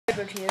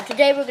Bird here.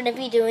 Today we're going to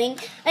be doing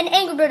an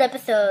Angry Bird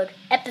episode.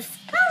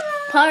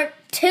 Part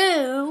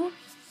 2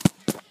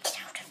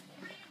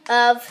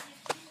 of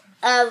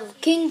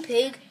King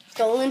Pig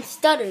Stolen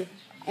Stutter.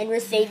 And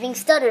we're saving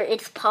Stutter.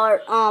 It's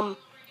part,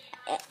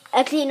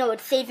 actually no,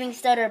 it's saving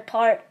Stutter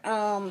part,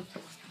 4.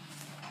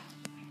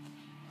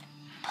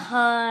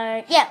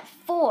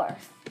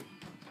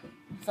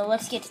 So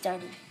let's get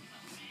started.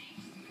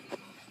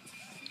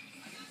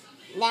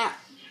 Now,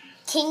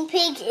 King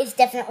Pig is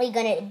definitely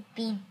gonna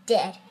be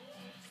dead.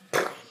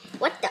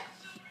 What the?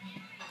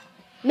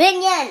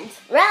 Minions,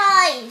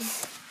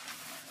 rise!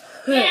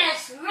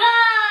 Yes,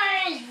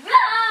 rise!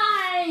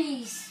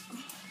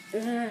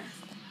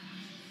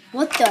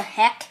 What the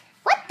heck?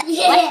 What?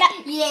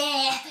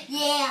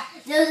 Yeah.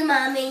 Those are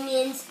my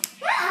minions.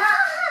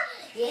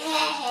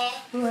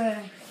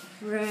 Yeah.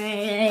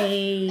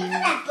 Brain. Look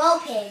at that Bo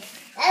Pig.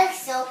 That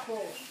looks so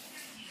cool.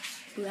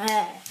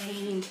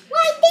 Brain.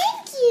 Why,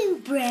 thank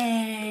you.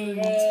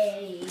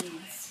 Brains.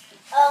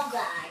 Oh,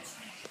 God.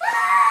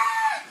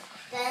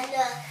 Then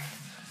look.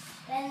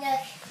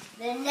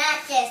 They're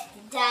not just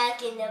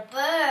attacking the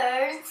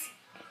birds.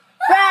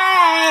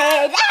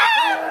 Brains.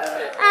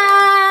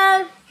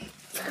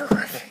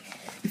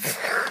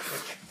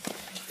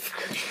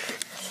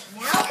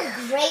 Now a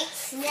great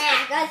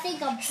snack. I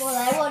think I'm full.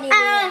 I won't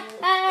even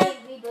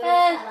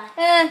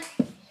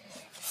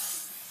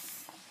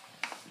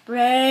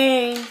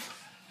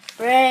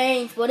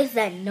Brains. What is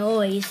that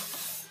noise?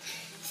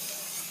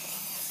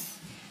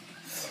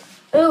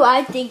 Ooh,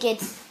 I think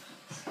it's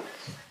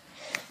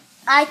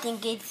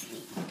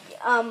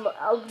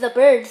the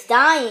birds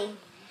dying.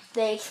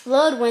 They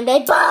explode when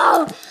they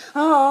bow.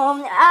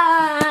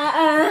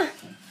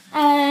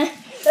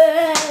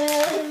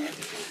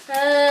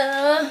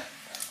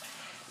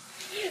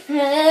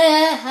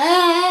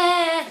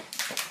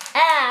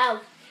 Ow!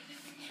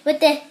 What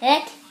the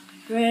heck?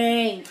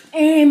 Brain.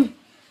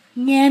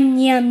 Yum,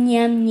 yum,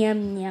 yum,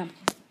 yum, yum.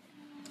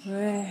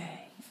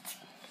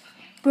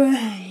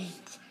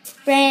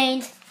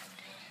 Brains.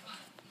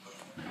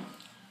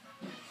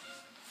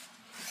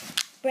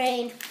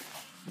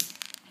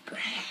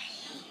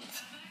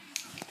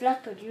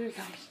 Blackbird, you're a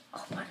zombie.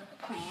 Oh, part of the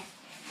plan.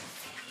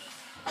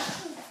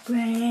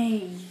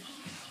 Brains.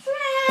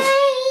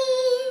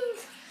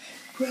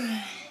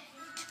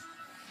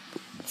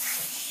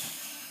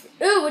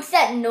 Ooh, what's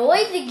that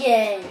noise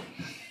again?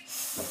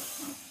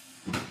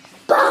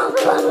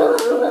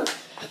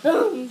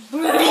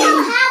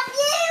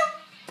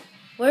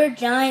 Where'd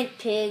Giant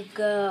Pig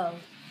go?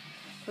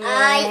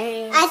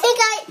 I think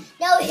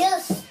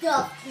he'll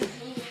stop.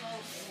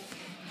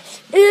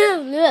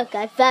 Ooh, look,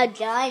 I found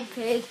Giant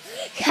Pig.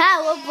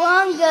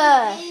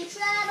 Cowabunga!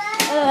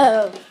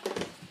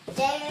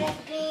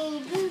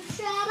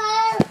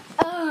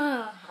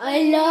 Oh,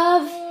 I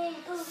love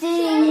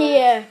sitting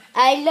here.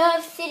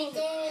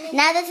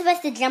 Now they're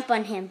supposed to jump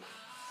on him.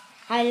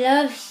 I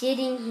love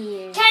sitting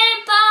here.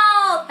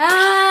 Cannonball!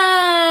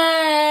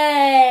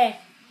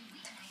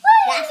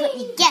 That's what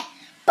you get.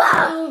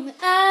 Boom!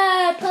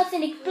 Plus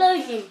an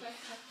explosion.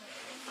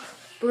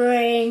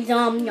 Brains,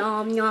 nom,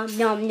 nom, nom,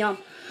 nom, nom.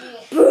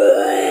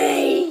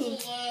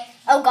 Brains!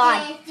 Oh,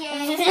 God.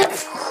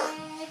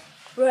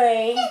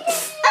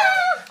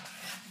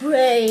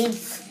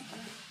 Brains.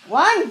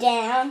 One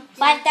down.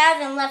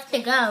 5,000 left to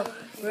go.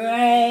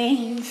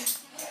 Brains.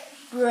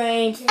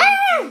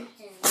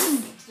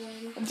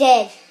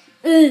 Dead.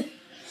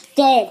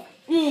 Dead.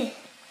 I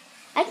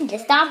can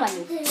just stomp on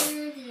you.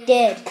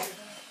 Dead.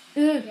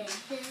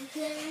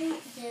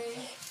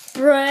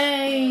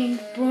 Brains.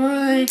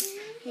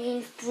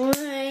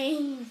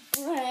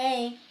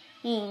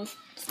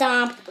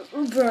 Stomp.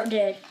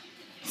 Dead.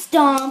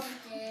 Stomp.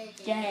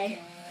 Dead.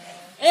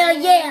 Hell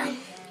yeah.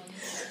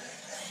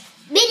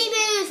 Beanie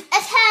Boos,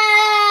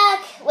 attack!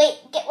 Wait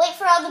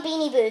for all the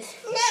Beanie Boos.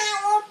 No,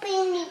 we're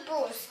Beanie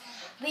Boos.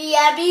 We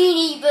are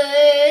Beanie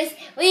Boos.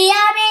 We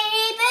are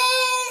Beanie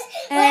Boos.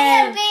 We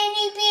are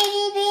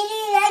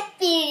Beanie like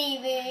Beanie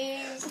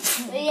Boos.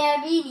 We are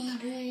Beanie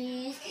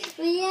Boos.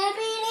 We are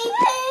Beanie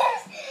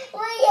Boos.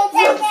 We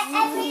attack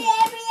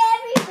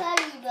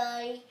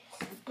everybody.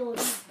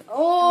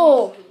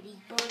 Oh.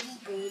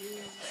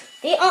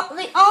 The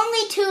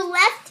only two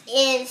left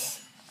is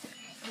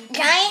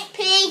Giant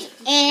Pig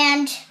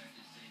and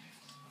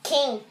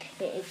King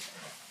Pig.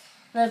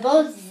 They're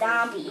both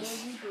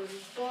zombies.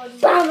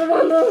 None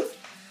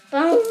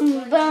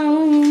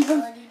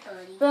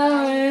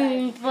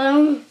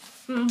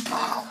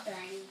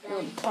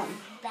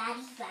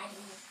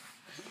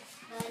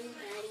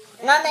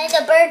of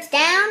the birds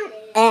down,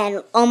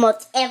 and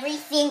almost every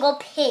single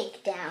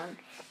pig down.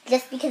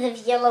 Just because of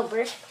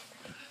Yellowbird.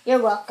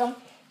 You're welcome.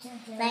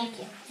 Thank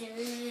you.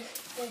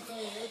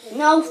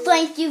 No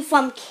thank you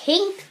from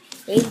King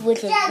Pig,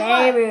 which is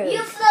very rude.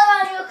 You flow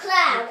on your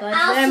cloud.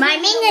 Because they're my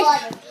minions.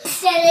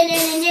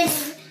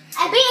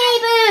 Beanie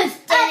Boos!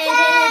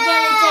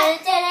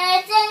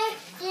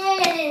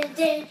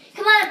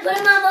 Come on, put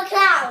him on my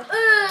cloud.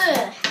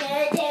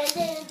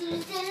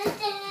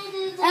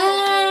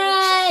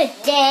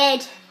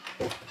 Dead.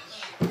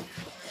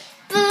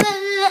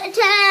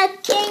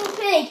 attack King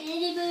Pig.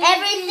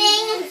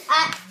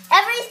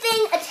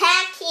 Everything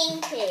attack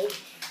King Pig.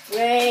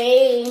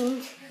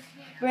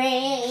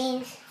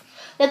 Brains.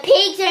 The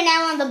pigs are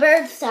now on the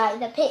bird's side.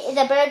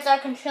 The birds are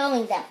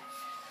controlling them.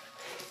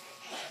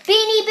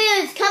 Beanie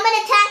Boos, come and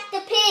attack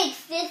the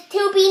pigs. There's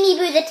 2 Beanie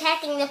Boos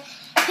attacking the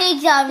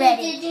pigs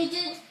already.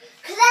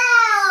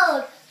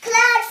 Cloud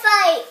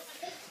fight.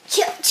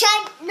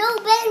 No,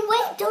 Ben,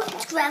 wait,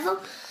 don't gravel.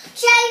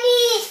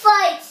 Chinese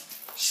fights.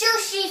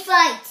 Sushi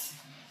fights.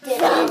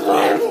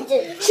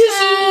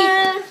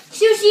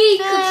 Sushi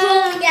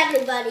controlling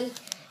everybody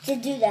to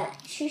do that.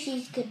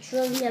 Sushi's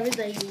controlling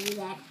everybody to do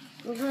that.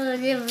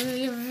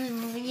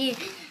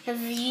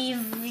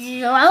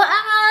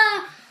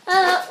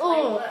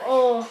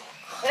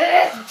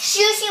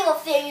 Sushi will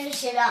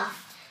finish it off.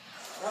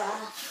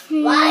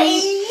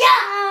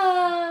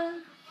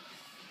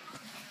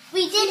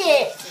 We did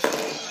it.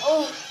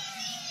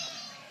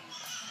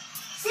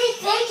 Say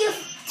thank you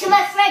to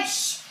my friend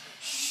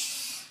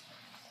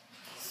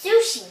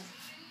Sushi.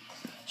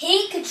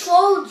 He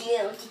controlled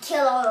you to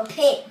kill all the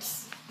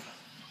pigs.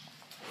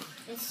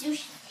 And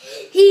Sushi,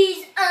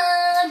 he's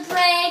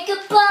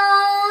unbreakable.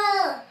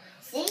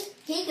 See,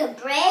 he can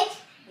break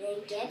and then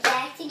get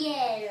back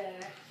together.